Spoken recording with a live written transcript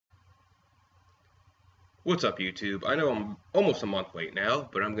What's up, YouTube? I know I'm almost a month late now,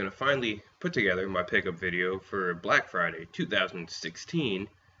 but I'm going to finally put together my pickup video for Black Friday 2016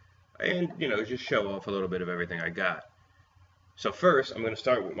 and, just show off a little bit of everything I got. So first, I'm going to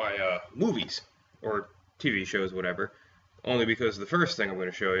start with my movies or TV shows, whatever, only because the first thing I'm going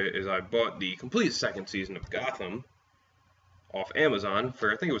to show you is I bought the complete second season of Gotham off Amazon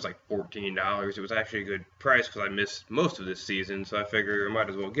for, I think it was like $14. It was actually a good price because I missed most of this season, so I figure I might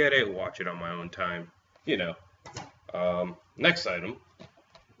as well get it, watch it on my own time, you know. Next item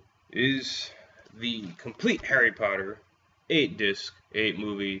is the complete Harry Potter 8 disc, 8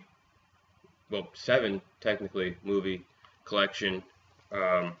 movie, well, 7 technically movie collection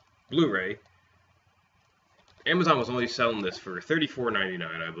Blu-ray. Amazon was only selling this for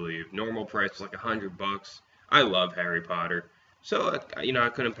 $34.99, I believe. Normal price was like $100. I love Harry Potter, so I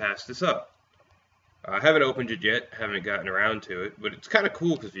couldn't pass this up. I haven't opened it yet, haven't gotten around to it, but it's kind of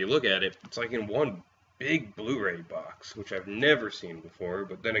cool because if you look at it, it's like in one big Blu-ray box, which I've never seen before,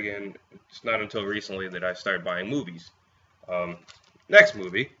 but then again, it's not until recently that I started buying movies. Next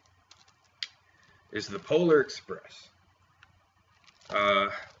movie is The Polar Express. The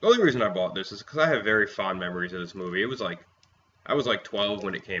only reason I bought this is because I have very fond memories of this movie. I was like 12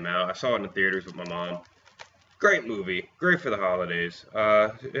 when it came out. I saw it in the theaters with my mom. Great movie, great for the holidays,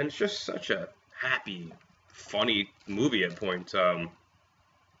 and it's just such a happy, funny movie at points.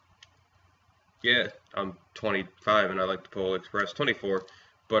 Yeah, I'm 25 and I like the Polar Express. 24,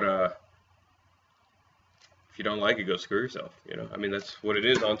 but if you don't like it, go screw yourself. I mean, that's what it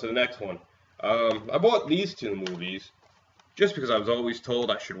is. On to the next one. I bought these two movies just because I was always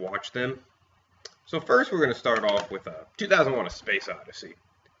told I should watch them. So first, we're gonna start off with 2001: A Space Odyssey.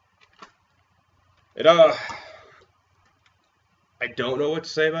 It I don't know what to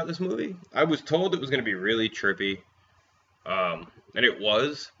say about this movie. I was told it was gonna be really trippy, and it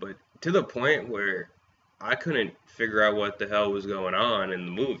was, but to the point where I couldn't figure out what the hell was going on in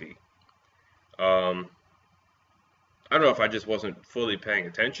the movie. Um, I don't know if I just wasn't fully paying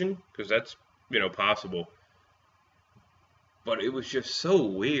attention, because that's, possible. But it was just so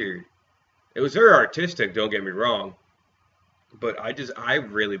weird. It was very artistic, don't get me wrong. But I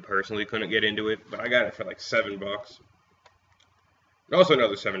really personally couldn't get into it. But I got it for like $7. Also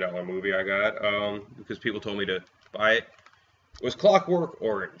another $7 movie I got, because people told me to buy it, was Clockwork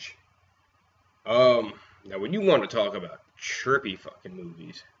Orange. Now when you want to talk about trippy fucking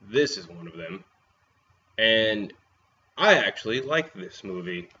movies, this is one of them. And I actually like this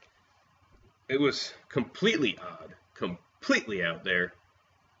movie. It was completely odd, completely out there.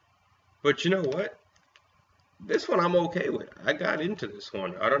 But you know what? This one I'm okay with. I got into this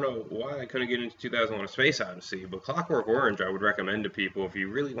one. I don't know why I couldn't get into 2001: A Space Odyssey, but Clockwork Orange I would recommend to people if you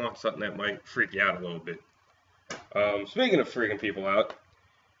really want something that might freak you out a little bit. Speaking of freaking people out,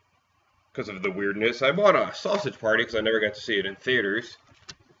 because of the weirdness, I bought a Sausage Party because I never got to see it in theaters.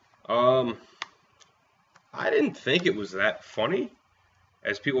 Um, I didn't think it was that funny,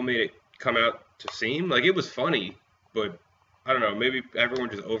 as people made it come out to seem. Like, it was funny, but I don't know, maybe everyone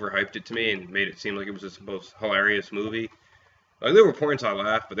just overhyped it to me and made it seem like it was the most hilarious movie. Like, there were points I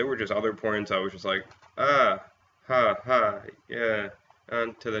laughed, but there were just other points I was just like, ah, ha, ha, yeah,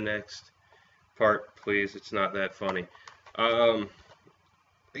 on to the next part, please. It's not that funny. Um,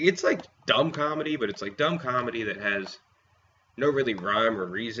 it's like dumb comedy, but it's like dumb comedy that has no really rhyme or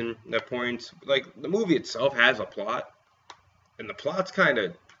reason at points. Like, the movie itself has a plot, and the plot's kind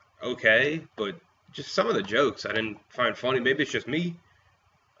of okay, but just some of the jokes I didn't find funny. Maybe it's just me.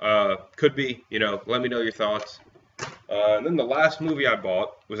 Could be, let me know your thoughts. And then the last movie I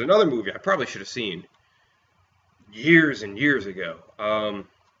bought was another movie I probably should have seen years and years ago.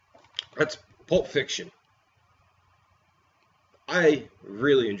 That's Pulp Fiction. I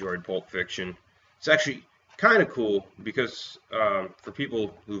really enjoyed Pulp Fiction. It's actually kind of cool because for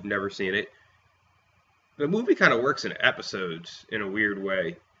people who've never seen it, the movie kind of works in episodes in a weird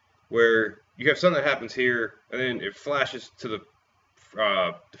way, where you have something that happens here, and then it flashes to the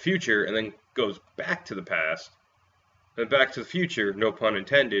future, and then goes back to the past, and back to the future, no pun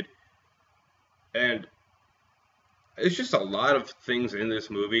intended. And it's just a lot of things in this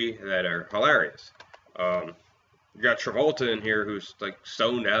movie that are hilarious. You got Travolta in here who's like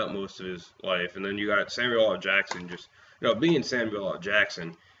stoned out most of his life, and then you got Samuel L. Jackson just being Samuel L.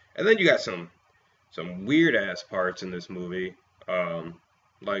 Jackson, and then you got some weird ass parts in this movie,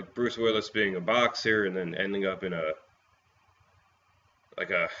 like Bruce Willis being a boxer and then ending up in a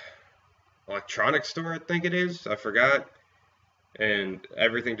electronics store, I think it is. I forgot, and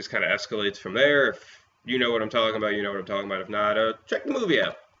everything just kind of escalates from there. If you know what I'm talking about, you know what I'm talking about. If not, check the movie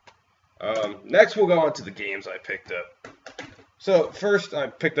out. Next, we'll go on to the games I picked up. So first, I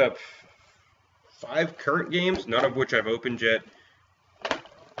picked up 5 current games, none of which I've opened yet.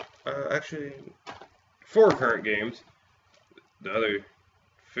 Actually, 4 current games. The other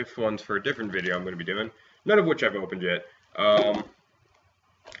 5th one's for a different video I'm going to be doing, none of which I've opened yet.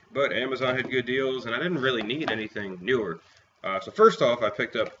 But Amazon had good deals, and I didn't really need anything newer. So first off, I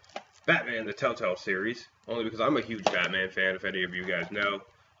picked up Batman the Telltale series, only because I'm a huge Batman fan, if any of you guys know.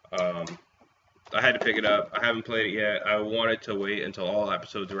 I had to pick it up. I haven't played it yet. I wanted to wait until all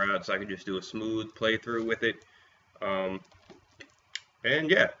episodes were out so I could just do a smooth playthrough with it. And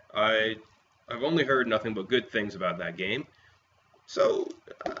yeah, I've only heard nothing but good things about that game. So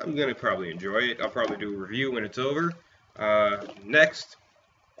I'm going to probably enjoy it. I'll probably do a review when it's over. Next,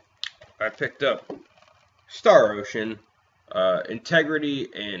 I picked up Star Ocean, Integrity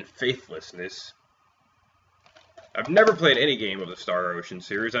and Faithlessness. I've never played any game of the Star Ocean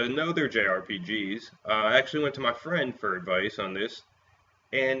series. I know they're JRPGs. I actually went to my friend for advice on this,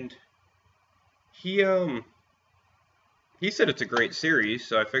 and he said it's a great series,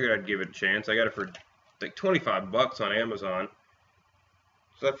 so I figured I'd give it a chance. I got it for like 25 bucks on Amazon,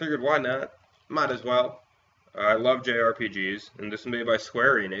 so I figured why not? Might as well. I love JRPGs, and this is made by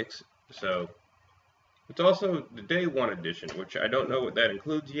Square Enix, so it's also the Day 1 edition, which I don't know what that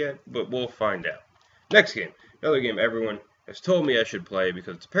includes yet, but we'll find out. Next game, another game everyone has told me I should play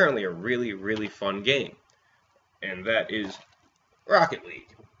because it's apparently a really, really fun game, and that is Rocket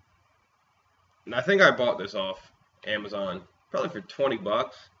League. And I think I bought this off Amazon probably for 20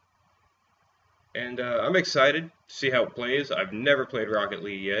 bucks, and I'm excited to see how it plays. I've never played Rocket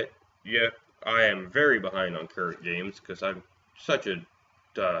League yet. Yeah, I am very behind on current games because I'm such a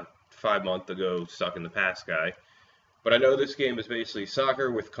 5-month ago stuck in the past guy. But I know this game is basically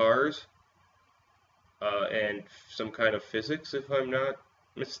soccer with cars. And some kind of physics, if I'm not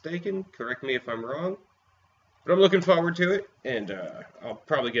mistaken. Correct me if I'm wrong. But I'm looking forward to it, and I'll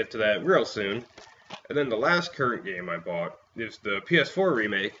probably get to that real soon. And then the last current game I bought is the PS4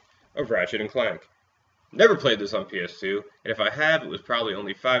 remake of Ratchet & Clank. Never played this on PS2, and if I have, it was probably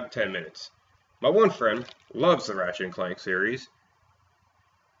only 5 to 10 minutes. My one friend loves the Ratchet & Clank series.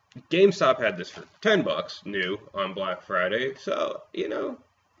 GameStop had this for 10 bucks new on Black Friday, so, you know,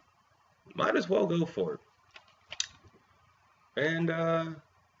 might as well go for it. And I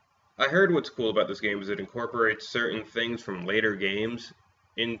heard what's cool about this game is it incorporates certain things from later games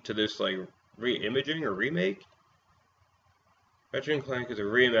into this like re-imaging or remake. Ratchet & Clank is a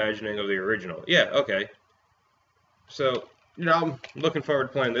reimagining of the original. Yeah, okay. So, you know, I'm looking forward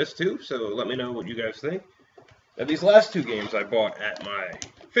to playing this too, so let me know what you guys think. Now, these last 2 games I bought at my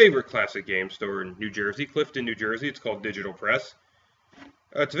favorite classic game store in New Jersey, Clifton, New Jersey. It's called Digital Press.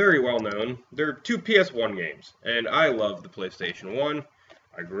 It's very well known. They're 2 PS1 games, and I love the PlayStation 1.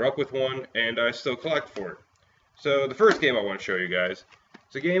 I grew up with one, and I still collect for it. So the first game I want to show you guys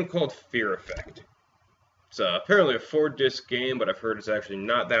is a game called Fear Effect. It's apparently a 4-disc game, but I've heard it's actually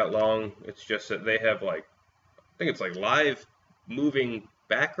not that long. It's just that they have like, I think it's like live moving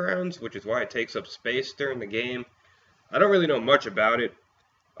backgrounds, which is why it takes up space during the game. I don't really know much about it.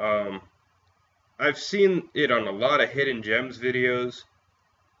 I've seen it on a lot of Hidden Gems videos.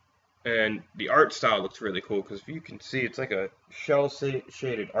 And the art style looks really cool because if you can see, it's like a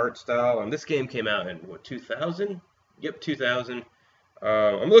shell-shaded art style. And this game came out in, what, 2000? Yep, 2000.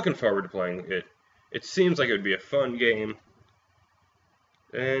 I'm looking forward to playing it. It seems like it would be a fun game.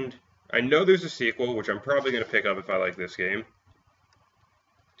 And I know there's a sequel, which I'm probably going to pick up if I like this game.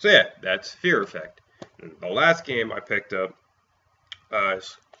 So yeah, that's Fear Effect. And the last game I picked up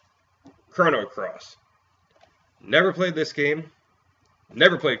is Chrono Cross. Never played this game.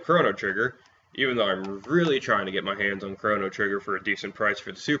 Never played Chrono Trigger, even though I'm really trying to get my hands on Chrono Trigger for a decent price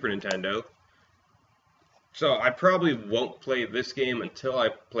for the Super Nintendo. So I probably won't play this game until I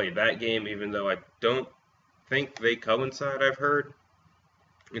play that game, even though I don't think they coincide, I've heard.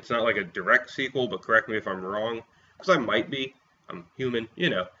 It's not like a direct sequel, but correct me if I'm wrong, because I might be. I'm human, you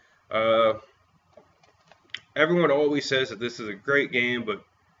know. Everyone always says that this is a great game, but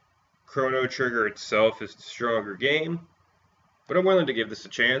Chrono Trigger itself is the stronger game. But I'm willing to give this a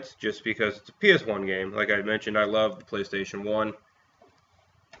chance just because it's a PS1 game. Like I mentioned, I love the PlayStation 1.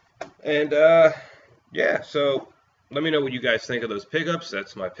 And, yeah, so let me know what you guys think of those pickups.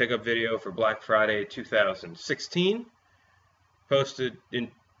 That's my pickup video for Black Friday 2016. Posted in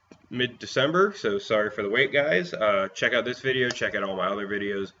mid-December, so sorry for the wait, guys. Check out this video. Check out all my other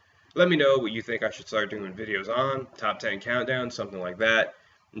videos. Let me know what you think I should start doing videos on. Top 10 countdown, something like that.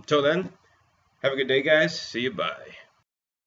 Until then, have a good day, guys. See you. Bye.